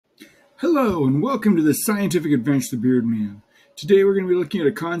Hello and welcome to the Scientific Adventure of the Beard Man. Today we're going to be looking at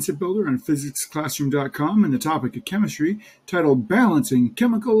a concept builder on physicsclassroom.com and the topic of chemistry titled Balancing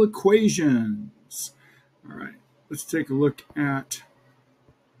Chemical Equations. All right, let's take a look at,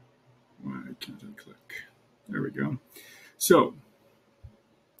 why can't I click? There we go. So,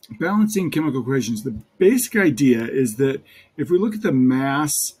 balancing chemical equations. The basic idea is that if we look at the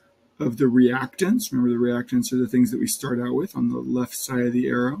mass of the reactants, remember the reactants are the things that we start out with on the left side of the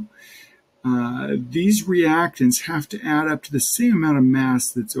arrow. These reactants have to add up to the same amount of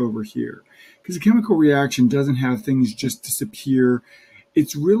mass that's over here. Because a chemical reaction doesn't have things just disappear.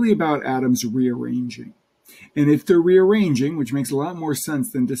 It's really about atoms rearranging. And if they're rearranging, which makes a lot more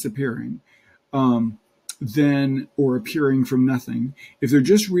sense than disappearing, or appearing from nothing, if they're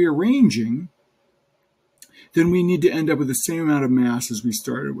just rearranging, then we need to end up with the same amount of mass as we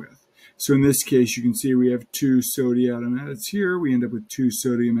started with. So in this case, you can see we have 2 sodium atoms here. We end up with 2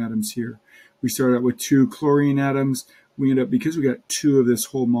 sodium atoms here. We start out with 2 chlorine atoms. We end up, because we got 2 of this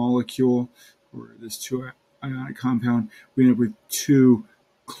whole molecule, or this 2 ionic compound, we end up with 2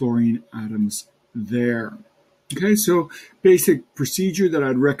 chlorine atoms there. Okay, so basic procedure that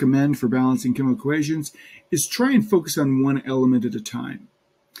I'd recommend for balancing chemical equations is try and focus on one element at a time.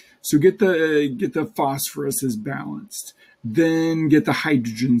 So get the phosphorus balanced, then get the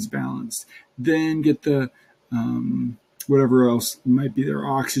hydrogens balanced, then get the whatever else might be there,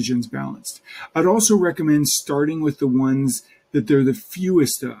 oxygens balanced. I'd also recommend starting with the ones that they're the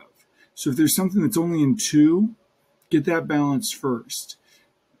fewest of. So if there's something that's only in 2, get that balanced first.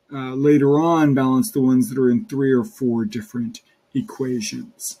 Later on, balance the ones that are in 3 or 4 different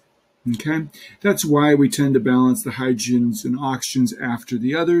equations. Okay, that's why we tend to balance the hydrogens and oxygens after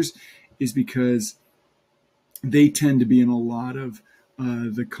the others, is because they tend to be in a lot of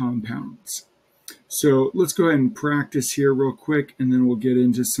the compounds. So let's go ahead and practice here real quick, and then we'll get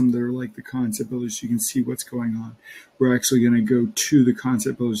into some that are like the concept builders so you can see what's going on. We're actually going to go to the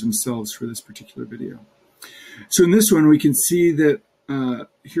concept builders themselves for this particular video. So in this one, we can see that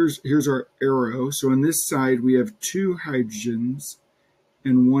here's our arrow. So on this side, we have 2 hydrogens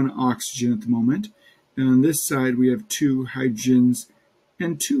and 1 oxygen at the moment. And on this side, we have 2 hydrogens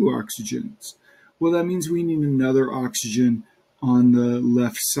and 2 oxygens. Well, that means we need another oxygen on the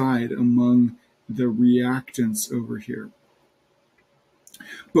left side among the reactants over here.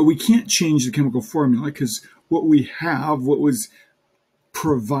 But we can't change the chemical formula because what we have, what was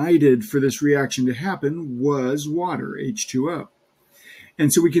provided for this reaction to happen, was water, H2O.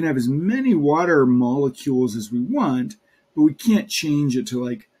 And so we can have as many water molecules as we want, but we can't change it to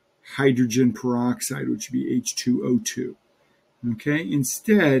like hydrogen peroxide, which would be H2O2. Okay?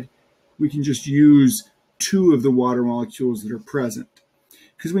 Instead, we can just use 2 of the water molecules that are present.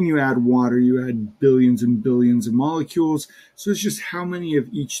 Because when you add water, you add billions and billions of molecules. So it's just how many of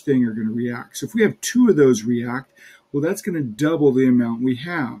each thing are going to react. So if we have 2 of those react, well, that's going to double the amount we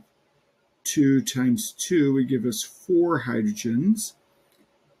have. 2 times 2 would give us 4 hydrogens.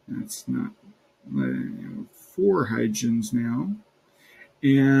 That's not 4 hydrogens now.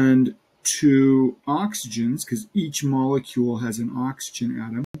 And 2 oxygens, because each molecule has an oxygen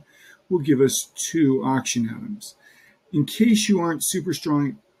atom, will give us 2 oxygen atoms. In case you aren't super strong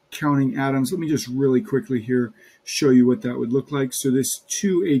at counting atoms, let me just really quickly here show you what that would look like. So this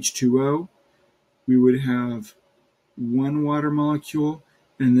 2H2O, we would have 1 water molecule,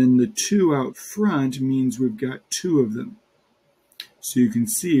 and then the 2 out front means we've got 2 of them. So you can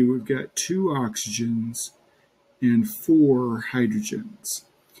see we've got 2 oxygens and 4 hydrogens,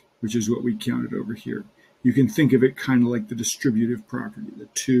 which is what we counted over here. You can think of it kind of like the distributive property, the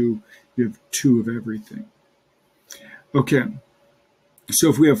 2, you have 2 of everything. Okay, so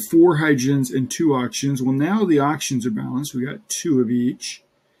if we have 4 hydrogens and 2 oxygens, well, now the oxygens are balanced. We got 2 of each,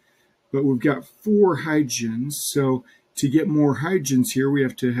 but we've got 4 hydrogens. So to get more hydrogens here, we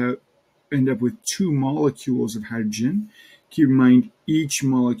have to end up with 2 molecules of hydrogen. Keep in mind, each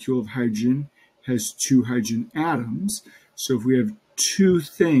molecule of hydrogen has 2 hydrogen atoms. So if we have 2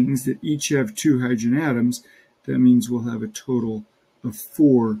 things that each have 2 hydrogen atoms, that means we'll have a total of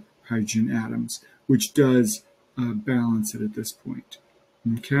 4 hydrogen atoms, which does balance it at this point.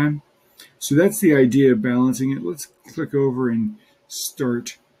 Okay, so that's the idea of balancing it. Let's click over and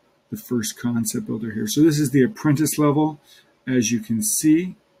start the first concept builder here. So this is the apprentice level, as you can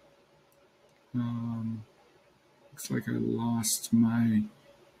see. Looks like I lost my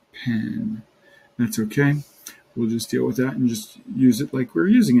pen. That's okay. We'll just deal with that and just use it like we're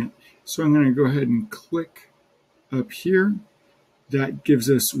using it. So I'm going to go ahead and click up here. That gives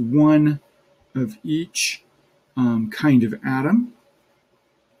us 1 of each kind of atom.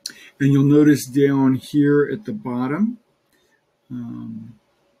 And you'll notice down here at the bottom,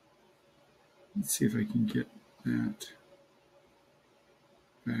 Let's see if I can get that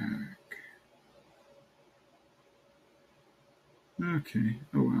back. Okay,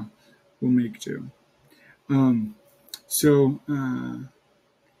 oh well, we'll make do. Down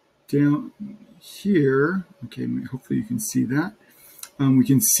here, okay, hopefully you can see that. We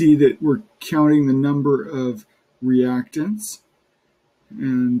can see that we're counting the number of reactants,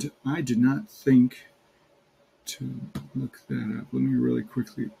 and I did not think to look that up. Let me really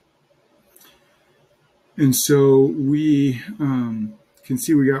quickly. And so we can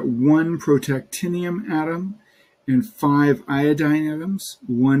see we got 1 protactinium atom and 5 iodine atoms,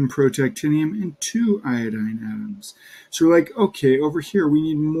 1 protactinium and 2 iodine atoms. So we're like, okay, over here we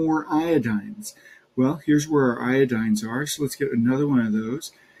need more iodines. Well, here's where our iodines are, so let's get another one of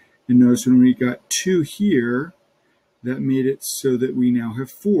those. And notice when we got 2 here, that made it so that we now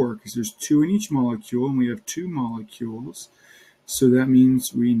have 4, because there's 2 in each molecule, and we have 2 molecules. So that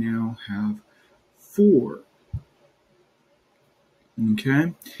means we now have 4.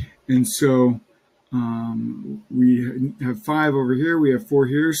 Okay, and so we have 5 over here, we have 4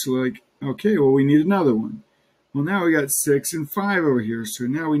 here, so like, okay, well, we need another one. Well, now we got 6 and 5 over here, so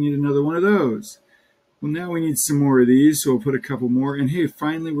now we need another one of those. Well, now we need some more of these, so we'll put a couple more, and hey,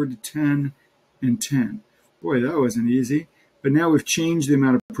 finally we're to 10 and 10. Boy, that wasn't easy. But now we've changed the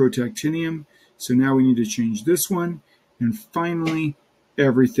amount of protactinium, so now we need to change this one, and finally,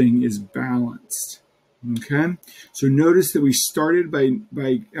 everything is balanced. Okay, so notice that we started by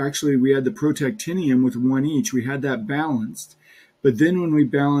actually we had the protactinium with 1 each. We had that balanced. But then when we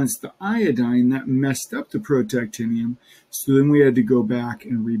balanced the iodine, that messed up the protactinium. So then we had to go back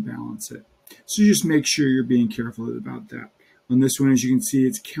and rebalance it. So just make sure you're being careful about that. On this one, as you can see,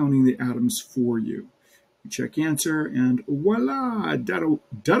 it's counting the atoms for you. Check answer, and voila,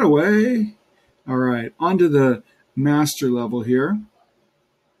 that away. All right, on to the master level here.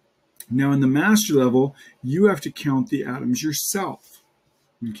 Now in the master level, you have to count the atoms yourself,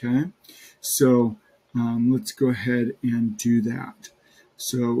 okay? So let's go ahead and do that.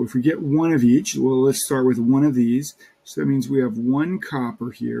 So if we get 1 of each, well, let's start with 1 of these. So that means we have 1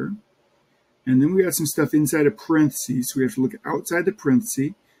 copper here. And then we got some stuff inside of parentheses. So we have to look outside the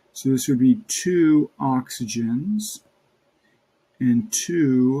parentheses. So this would be 2 oxygens and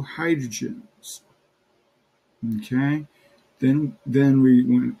 2 hydrogens, okay? Then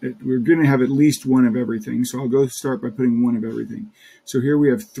we're going to have at least 1 of everything. So I'll go start by putting 1 of everything. So here we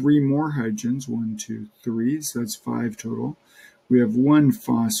have 3 more hydrogens, 1, 2, 3. So that's 5 total. We have 1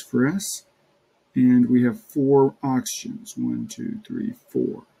 phosphorus, and we have 4 oxygens, 1, 2, 3,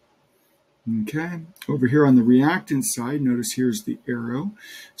 4. Okay, over here on the reactant side, notice here's the arrow.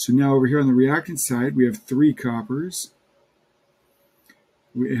 So now over here on the reactant side, we have 3 coppers.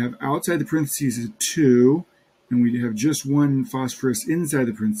 We have outside the parentheses is 2. And we have just 1 phosphorus inside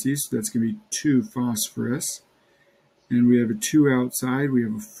the parentheses, so that's going to be 2 phosphorus. And we have a 2 outside, we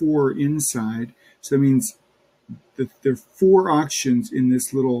have a 4 inside. So that means that there are 4 oxygens in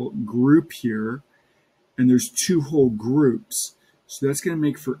this little group here, and there's 2 whole groups. So that's going to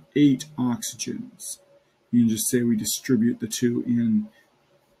make for 8 oxygens. You can just say we distribute the 2 in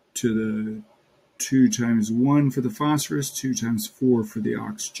to the 2 times 1 for the phosphorus, 2 times 4 for the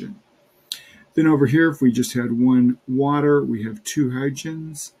oxygen. Then over here, if we just had 1 water, we have 2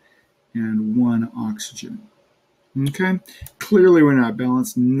 hydrogens and 1 oxygen. Okay, clearly we're not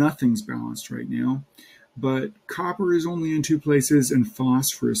balanced. Nothing's balanced right now. But copper is only in 2 places and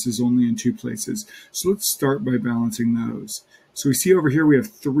phosphorus is only in 2 places. So let's start by balancing those. So we see over here we have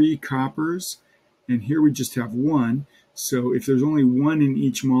 3 coppers, and here we just have 1. So if there's only 1 in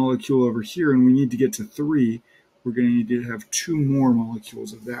each molecule over here and we need to get to 3, we're going to need to have 2 more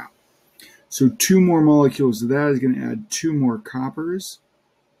molecules of that. So 2 more molecules of that is going to add 2 more coppers.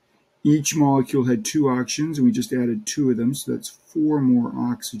 Each molecule had 2 oxygens, and we just added 2 of them, so that's 4 more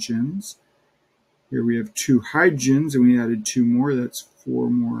oxygens. Here we have 2 hydrogens, and we added 2 more, that's 4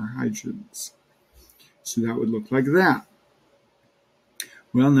 more hydrogens. So that would look like that.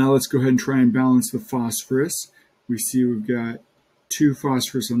 Well, now let's go ahead and try and balance the phosphorus. We see we've got 2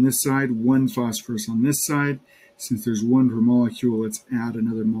 phosphorus on this side, 1 phosphorus on this side. Since there's 1 per molecule, let's add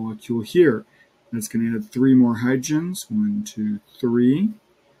another molecule here. That's going to add 3 more hydrogens, 1, 2, 3.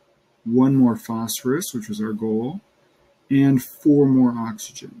 1 more phosphorus, which was our goal, and 4 more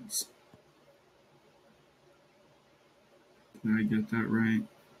oxygens. Did I get that right?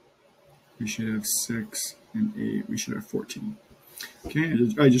 We should have 6 and 8. We should have 14. Okay,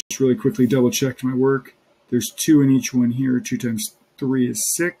 I just really quickly double checked my work. There's 2 in each one here. 2 times 3 is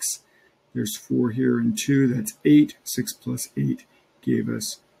 6. There's 4 here and 2, that's 8. 6 plus 8 gave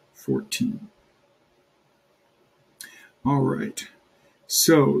us 14. All right,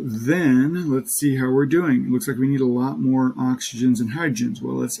 So then let's see how we're doing. It looks like we need a lot more oxygens and hydrogens.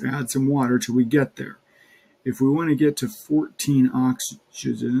 Well, let's add some water till we get there. If we want to get to 14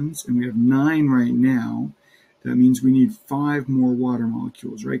 oxygens, and we have 9 right now, that means we need 5 more water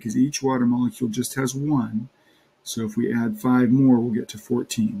molecules, right? Because each water molecule just has 1. So if we add 5 more, we'll get to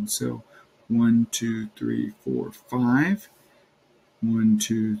 14. So 1, 2, 3, 4, 5. 1,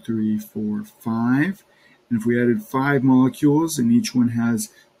 2, 3, 4, 5. And if we added 5 molecules and each one has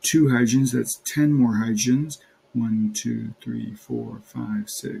 2 hydrogens, that's 10 more hydrogens. 1, 2, 3, 4, 5,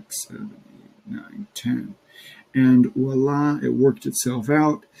 6, 7, 8, 9, 10. And voila, it worked itself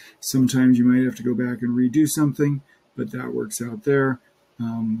out. Sometimes you might have to go back and redo something, but that works out there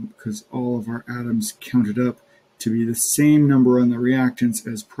because all of our atoms counted up to be the same number on the reactants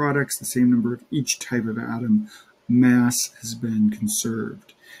as products, the same number of each type of atom. Mass has been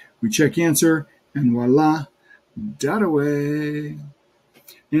conserved. We check answer, and voila, dot away.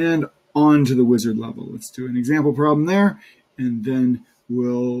 And on to the wizard level. Let's do an example problem there, and then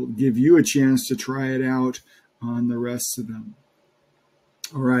we'll give you a chance to try it out on the rest of them.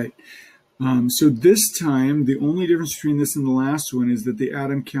 All right. So this time, the only difference between this and the last one is that the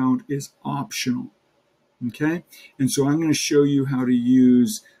atom count is optional. Okay? And so I'm going to show you how to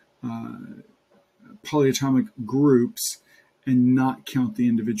use polyatomic groups and not count the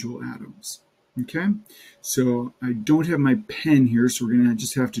individual atoms. Okay, so I don't have my pen here, so we're going to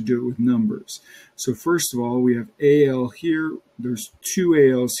just have to do it with numbers. So first of all, we have Al here. There's 2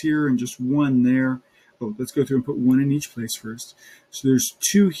 Als here and just 1 there. Oh, let's go through and put 1 in each place first. So there's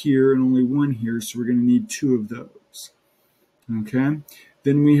 2 here and only 1 here, so we're going to need 2 of those. Okay,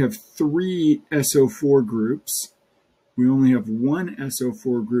 then we have 3 SO4 groups. We only have 1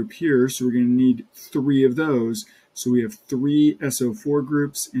 SO4 group here, so we're going to need 3 of those. So we have 3 SO4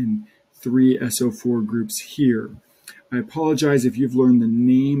 groups and 3 SO4 groups here. I apologize if you've learned the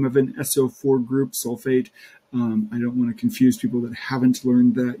name of an SO4 group, sulfate. I don't want to confuse people that haven't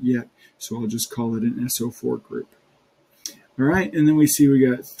learned that yet, so I'll just call it an SO4 group. All right, and then we see we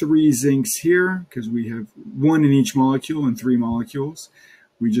got 3 zincs here because we have 1 in each molecule and 3 molecules.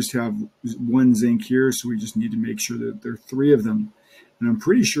 We just have 1 zinc here, so we just need to make sure that there are 3 of them. And I'm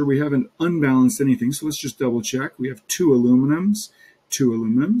pretty sure we haven't unbalanced anything, so let's just double check. We have 2 aluminums, 2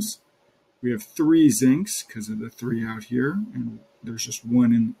 aluminums. We have 3 zincs because of the 3 out here, and there's just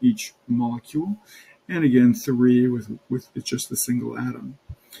 1 in each molecule. And again, 3 with just the single atom.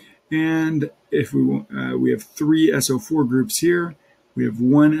 And if we want, we have 3 SO4 groups here. We have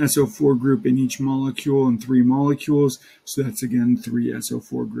 1 SO4 group in each molecule and 3 molecules. So that's again 3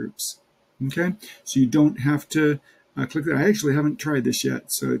 SO4 groups. Okay, so you don't have to click that. I actually haven't tried this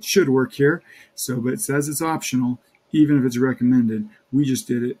yet, so it should work here. So, but it says it's optional. Even if it's recommended, we just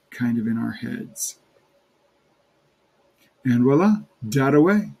did it kind of in our heads. And voila, dot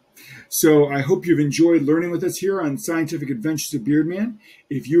away. So I hope you've enjoyed learning with us here on Scientific Adventures of Beardman.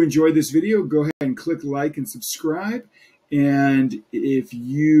 If you enjoyed this video, go ahead and click like and subscribe. And if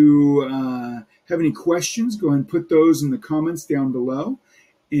you have any questions, go ahead and put those in the comments down below.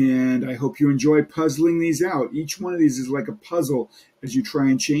 And I hope you enjoy puzzling these out. Each one of these is like a puzzle as you try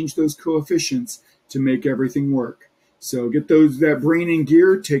and change those coefficients to make everything work. So get that brain in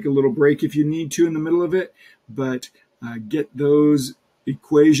gear, take a little break if you need to in the middle of it, but get those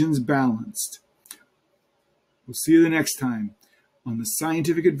equations balanced. We'll see you the next time on the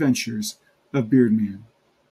Scientific Adventures of Beardman.